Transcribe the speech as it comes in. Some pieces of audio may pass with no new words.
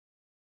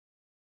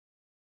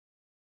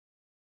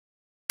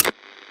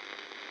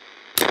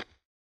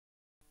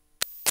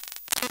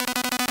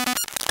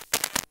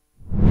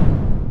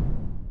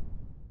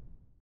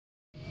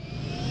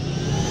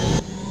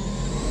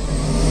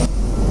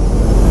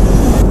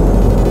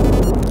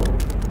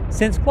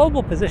Since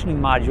global positioning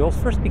modules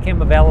first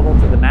became available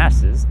to the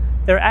masses,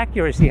 their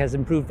accuracy has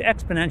improved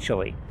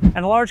exponentially,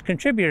 and a large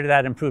contributor to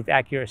that improved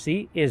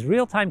accuracy is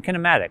real-time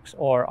kinematics,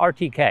 or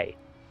RTK.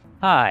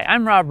 Hi,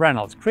 I'm Rob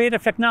Reynolds,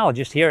 creative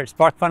technologist here at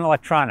SparkFun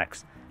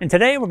Electronics, and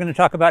today we're going to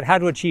talk about how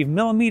to achieve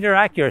millimeter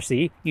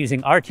accuracy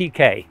using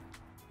RTK.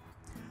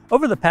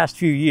 Over the past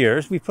few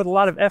years, we've put a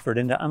lot of effort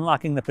into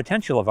unlocking the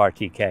potential of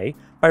RTK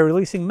by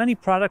releasing many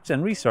products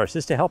and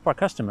resources to help our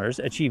customers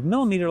achieve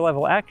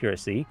millimeter-level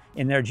accuracy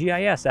in their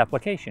GIS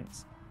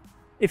applications.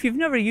 If you've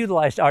never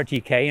utilized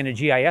RTK in a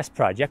GIS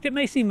project, it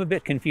may seem a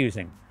bit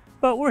confusing,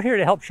 but we're here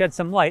to help shed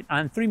some light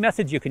on 3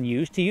 methods you can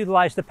use to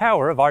utilize the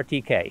power of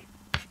RTK.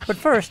 But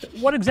first,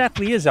 what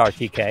exactly is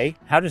RTK,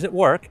 how does it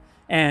work,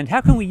 and how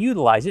can we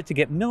utilize it to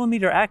get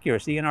millimeter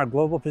accuracy in our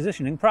global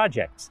positioning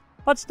projects?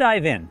 Let's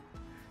dive in.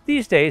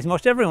 These days,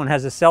 most everyone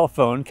has a cell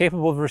phone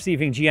capable of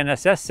receiving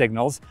GNSS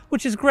signals,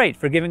 which is great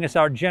for giving us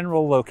our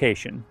general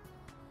location.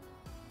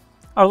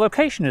 Our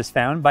location is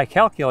found by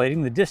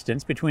calculating the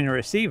distance between a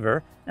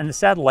receiver and the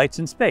satellites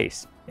in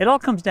space. It all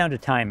comes down to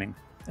timing.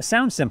 It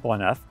sounds simple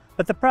enough,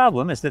 but the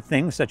problem is that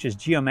things such as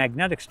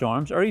geomagnetic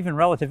storms or even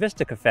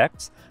relativistic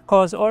effects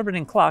cause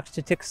orbiting clocks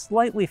to tick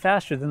slightly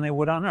faster than they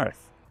would on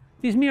Earth.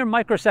 These mere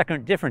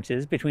microsecond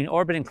differences between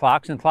orbiting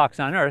clocks and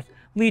clocks on Earth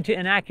lead to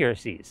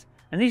inaccuracies.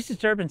 And these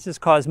disturbances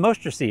cause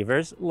most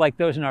receivers, like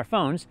those in our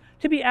phones,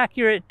 to be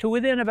accurate to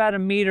within about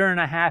 1.5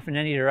 meters in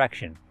any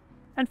direction.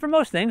 And for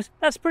most things,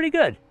 that's pretty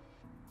good.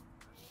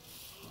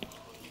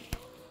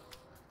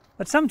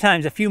 But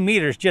sometimes a few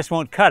meters just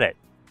won't cut it.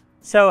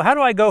 So how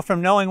do I go from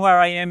knowing where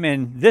I am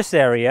in this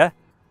area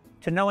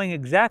to knowing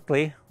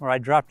exactly where I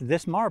dropped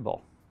this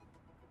marble?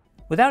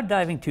 Without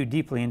diving too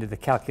deeply into the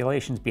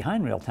calculations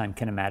behind real-time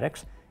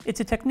kinematics,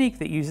 it's a technique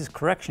that uses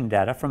correction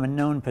data from a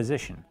known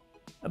position.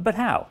 But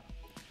how?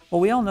 Well,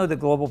 we all know that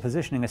global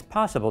positioning is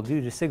possible due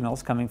to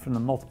signals coming from the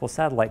multiple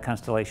satellite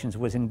constellations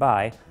whizzing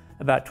by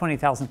about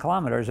 20,000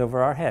 kilometers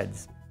over our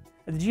heads.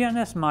 The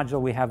GNSS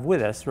module we have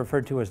with us,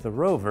 referred to as the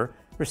rover,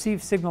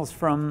 receives signals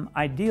from,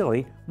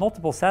 ideally,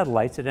 multiple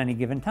satellites at any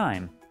given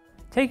time.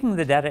 Taking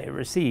the data it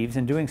receives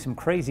and doing some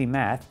crazy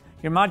math,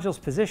 your module's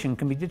position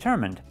can be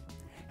determined.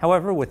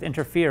 However, with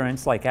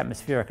interference like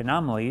atmospheric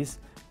anomalies,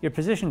 your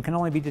position can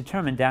only be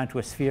determined down to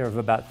a sphere of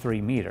about 3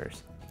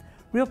 meters.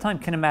 Real-time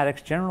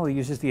kinematics generally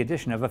uses the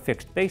addition of a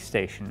fixed base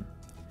station.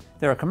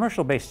 There are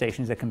commercial base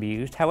stations that can be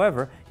used,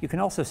 however, you can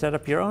also set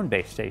up your own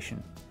base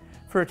station.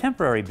 For a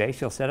temporary base,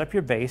 you'll set up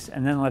your base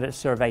and then let it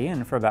survey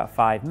in for about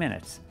 5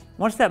 minutes.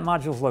 Once that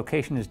module's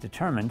location is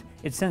determined,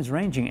 it sends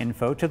ranging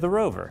info to the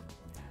rover.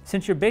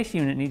 Since your base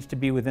unit needs to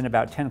be within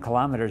about 10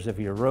 kilometers of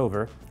your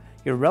rover,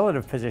 your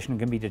relative position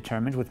can be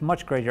determined with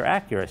much greater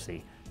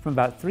accuracy, from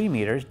about 3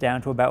 meters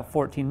down to about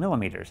 14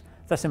 millimeters,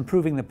 thus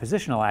improving the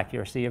positional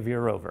accuracy of your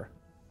rover.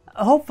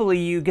 Hopefully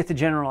you get the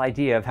general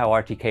idea of how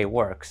RTK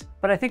works,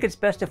 but I think it's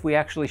best if we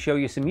actually show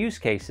you some use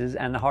cases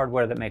and the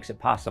hardware that makes it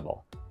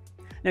possible.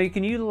 Now you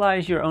can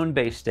utilize your own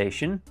base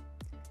station,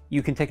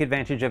 you can take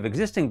advantage of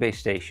existing base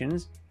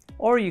stations,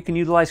 or you can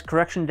utilize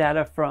correction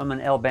data from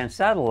an L-band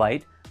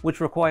satellite,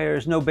 which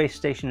requires no base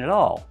station at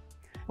all.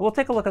 We'll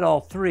take a look at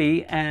all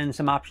 3 and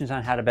some options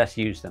on how to best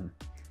use them.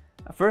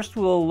 First,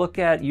 we'll look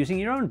at using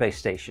your own base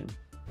station.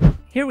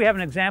 Here we have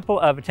an example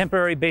of a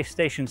temporary base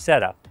station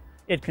setup.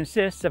 It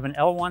consists of an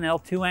L1,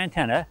 L2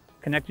 antenna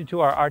connected to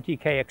our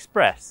RTK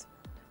Express.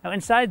 Now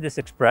inside this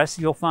Express,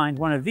 you'll find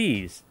one of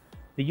these,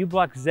 the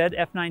U-Block Z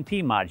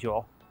F9P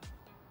module.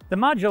 The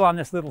module on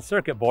this little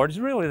circuit board is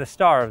really the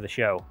star of the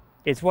show.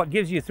 It's what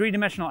gives you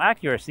 3-dimensional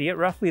accuracy at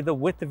roughly the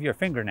width of your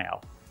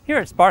fingernail. Here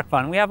at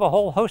SparkFun, we have a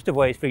whole host of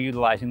ways for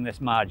utilizing this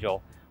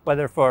module,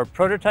 whether for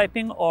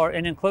prototyping or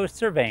in enclosed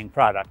surveying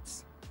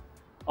products.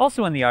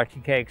 Also in the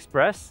RTK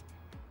Express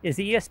is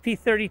the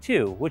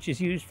ESP32, which is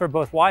used for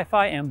both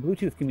Wi-Fi and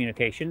Bluetooth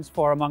communications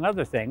for, among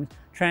other things,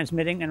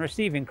 transmitting and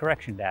receiving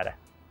correction data.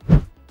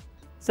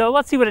 So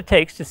let's see what it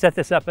takes to set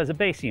this up as a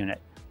base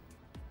unit.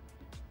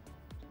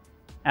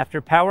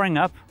 After powering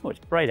up, oh, it's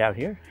bright out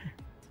here.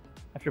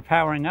 After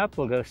powering up,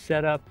 we'll go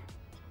set up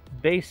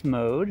base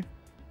mode.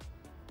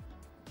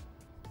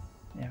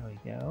 There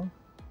we go.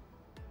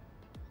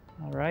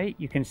 All right,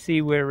 you can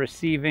see we're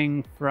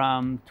receiving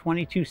from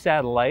 22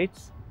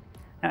 satellites.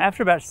 Now,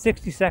 after about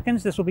 60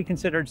 seconds, this will be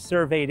considered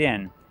surveyed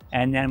in,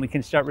 and then we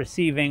can start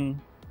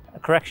receiving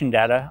correction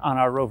data on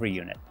our rover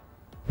unit.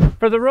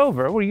 For the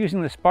rover, we're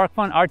using the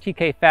SparkFun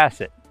RTK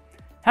Facet.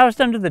 Housed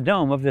under the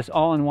dome of this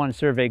all-in-one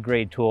survey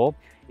grade tool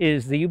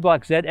is the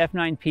U-Block Z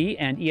F9P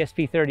and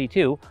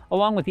ESP32,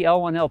 along with the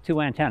L1,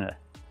 L2 antenna.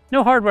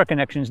 No hardware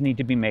connections need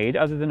to be made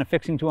other than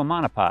affixing to a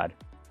monopod.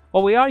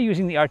 While we are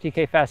using the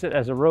RTK Facet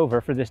as a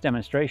rover for this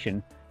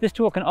demonstration, this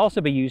tool can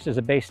also be used as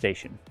a base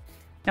station.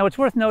 Now it's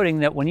worth noting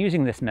that when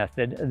using this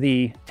method,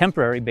 the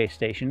temporary base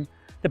station,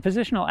 the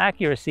positional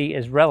accuracy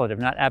is relative,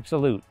 not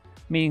absolute,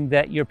 meaning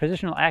that your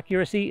positional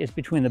accuracy is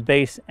between the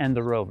base and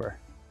the rover.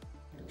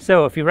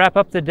 So if you wrap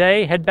up the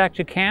day, head back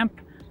to camp,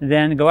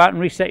 then go out and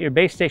reset your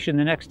base station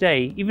the next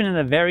day, even in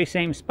the very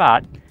same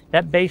spot,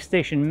 that base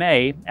station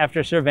may,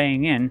 after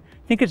surveying in,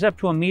 think it's up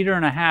to 1.5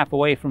 meters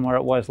away from where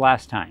it was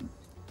last time.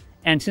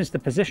 And since the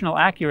positional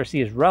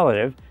accuracy is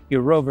relative,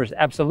 your rover's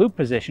absolute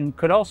position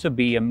could also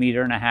be 1.5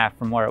 meters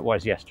from where it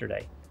was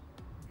yesterday.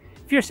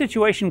 If your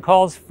situation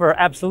calls for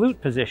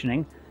absolute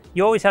positioning,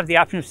 you always have the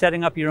option of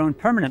setting up your own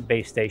permanent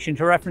base station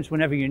to reference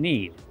whenever you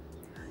need.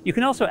 You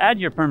can also add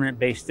your permanent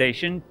base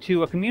station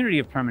to a community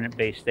of permanent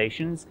base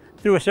stations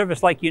through a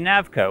service like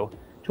UNAVCO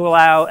to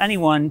allow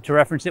anyone to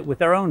reference it with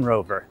their own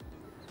rover.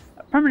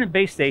 Permanent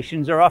base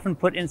stations are often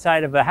put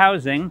inside of a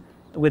housing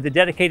with a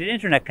dedicated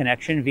internet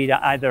connection via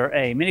either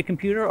a mini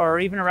computer or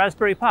even a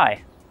Raspberry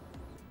Pi.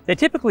 They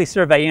typically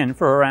survey in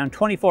for around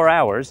 24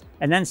 hours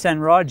and then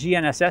send raw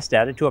GNSS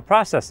data to a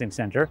processing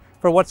center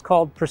for what's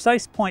called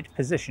precise point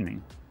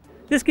positioning.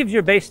 This gives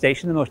your base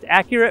station the most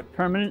accurate,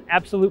 permanent,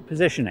 absolute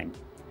positioning.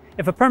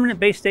 If a permanent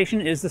base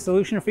station is the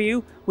solution for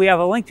you, we have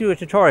a link to a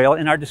tutorial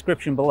in our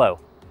description below.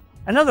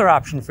 Another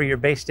option for your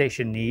base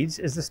station needs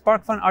is the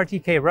SparkFun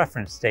RTK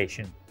reference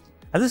station.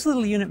 Now, this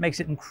little unit makes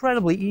it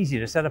incredibly easy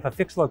to set up a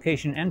fixed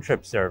location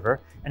N-trip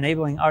server,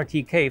 enabling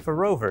RTK for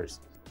rovers.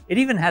 It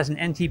even has an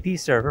NTP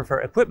server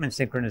for equipment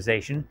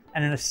synchronization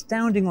and an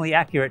astoundingly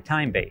accurate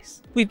time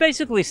base. We've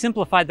basically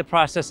simplified the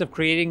process of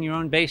creating your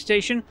own base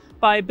station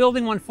by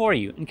building one for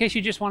you, in case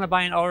you just want to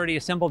buy an already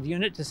assembled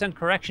unit to send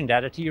correction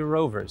data to your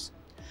rovers.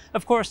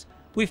 Of course,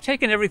 we've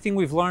taken everything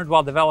we've learned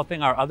while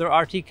developing our other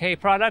RTK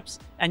products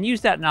and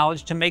used that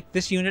knowledge to make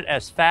this unit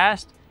as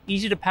fast,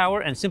 easy to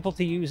power, and simple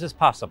to use as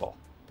possible.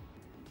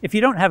 If you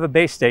don't have a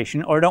base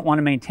station or don't want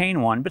to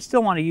maintain one, but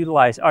still want to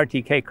utilize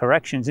RTK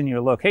corrections in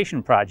your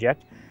location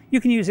project, you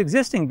can use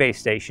existing base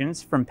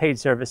stations from paid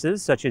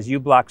services such as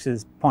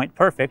uBlox's Point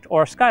Perfect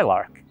or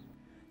Skylark.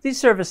 These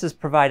services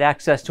provide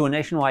access to a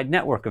nationwide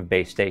network of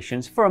base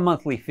stations for a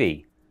monthly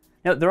fee.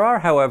 Now, there are,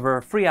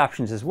 however, free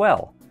options as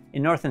well.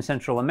 In North and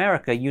Central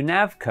America,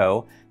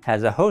 UNAVCO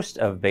has a host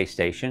of base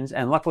stations,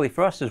 and luckily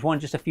for us, there's one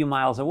just a few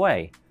miles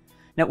away.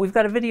 Now, we've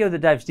got a video that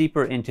dives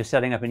deeper into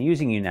setting up and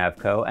using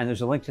UNAVCO, and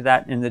there's a link to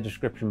that in the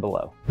description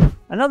below.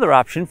 Another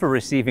option for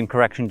receiving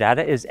correction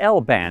data is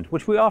L-band,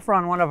 which we offer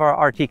on one of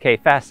our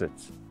RTK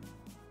facets.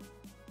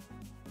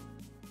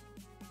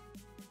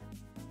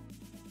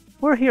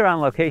 We're here on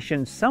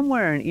location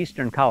somewhere in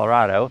eastern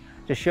Colorado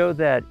to show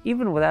that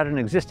even without an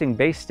existing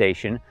base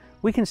station,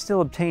 we can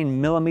still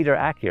obtain millimeter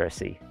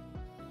accuracy.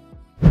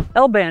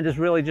 L-band is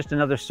really just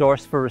another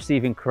source for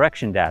receiving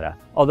correction data,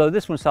 although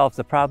this one solves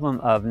the problem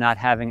of not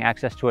having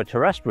access to a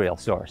terrestrial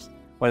source,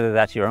 whether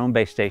that's your own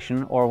base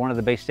station or one of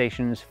the base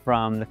stations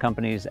from the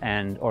companies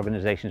and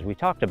organizations we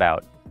talked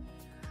about.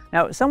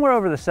 Now, somewhere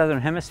over the southern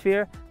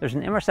hemisphere, there's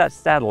an Inmarsat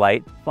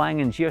satellite flying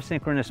in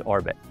geosynchronous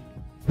orbit.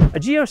 A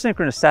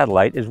geosynchronous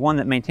satellite is one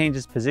that maintains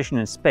its position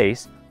in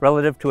space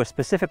relative to a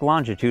specific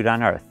longitude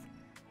on Earth.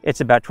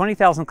 It's about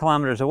 20,000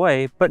 kilometers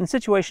away, but in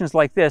situations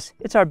like this,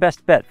 it's our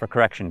best bet for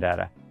correction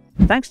data.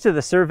 Thanks to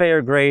the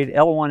surveyor-grade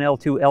L1,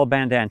 L2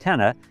 L-band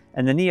antenna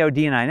and the NEO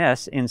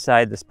D9S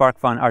inside the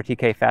SparkFun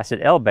RTK Facet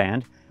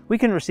L-band, we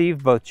can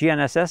receive both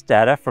GNSS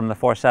data from the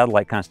 4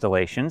 satellite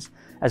constellations,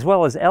 as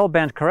well as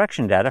L-band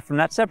correction data from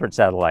that separate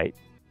satellite.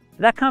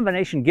 That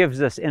combination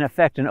gives us, in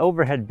effect, an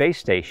overhead base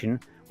station,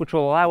 which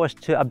will allow us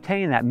to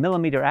obtain that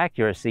millimeter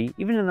accuracy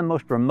even in the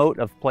most remote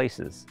of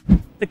places.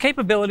 The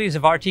capabilities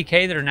of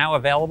RTK that are now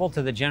available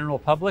to the general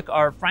public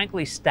are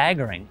frankly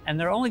staggering, and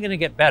they're only going to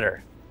get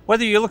better.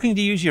 Whether you're looking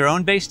to use your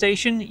own base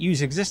station,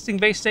 use existing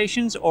base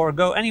stations, or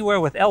go anywhere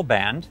with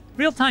L-band,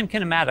 real-time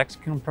kinematics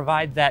can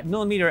provide that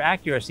millimeter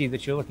accuracy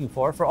that you're looking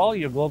for all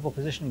your global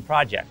positioning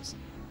projects.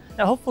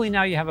 Now, hopefully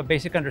now you have a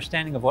basic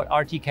understanding of what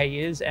RTK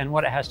is and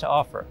what it has to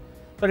offer.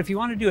 But if you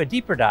want to do a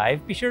deeper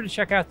dive, be sure to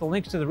check out the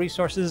links to the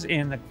resources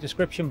in the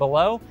description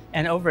below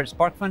and over at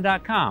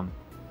sparkfun.com.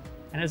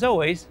 And as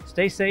always,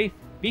 stay safe,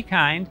 be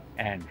kind,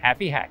 and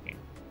happy hacking.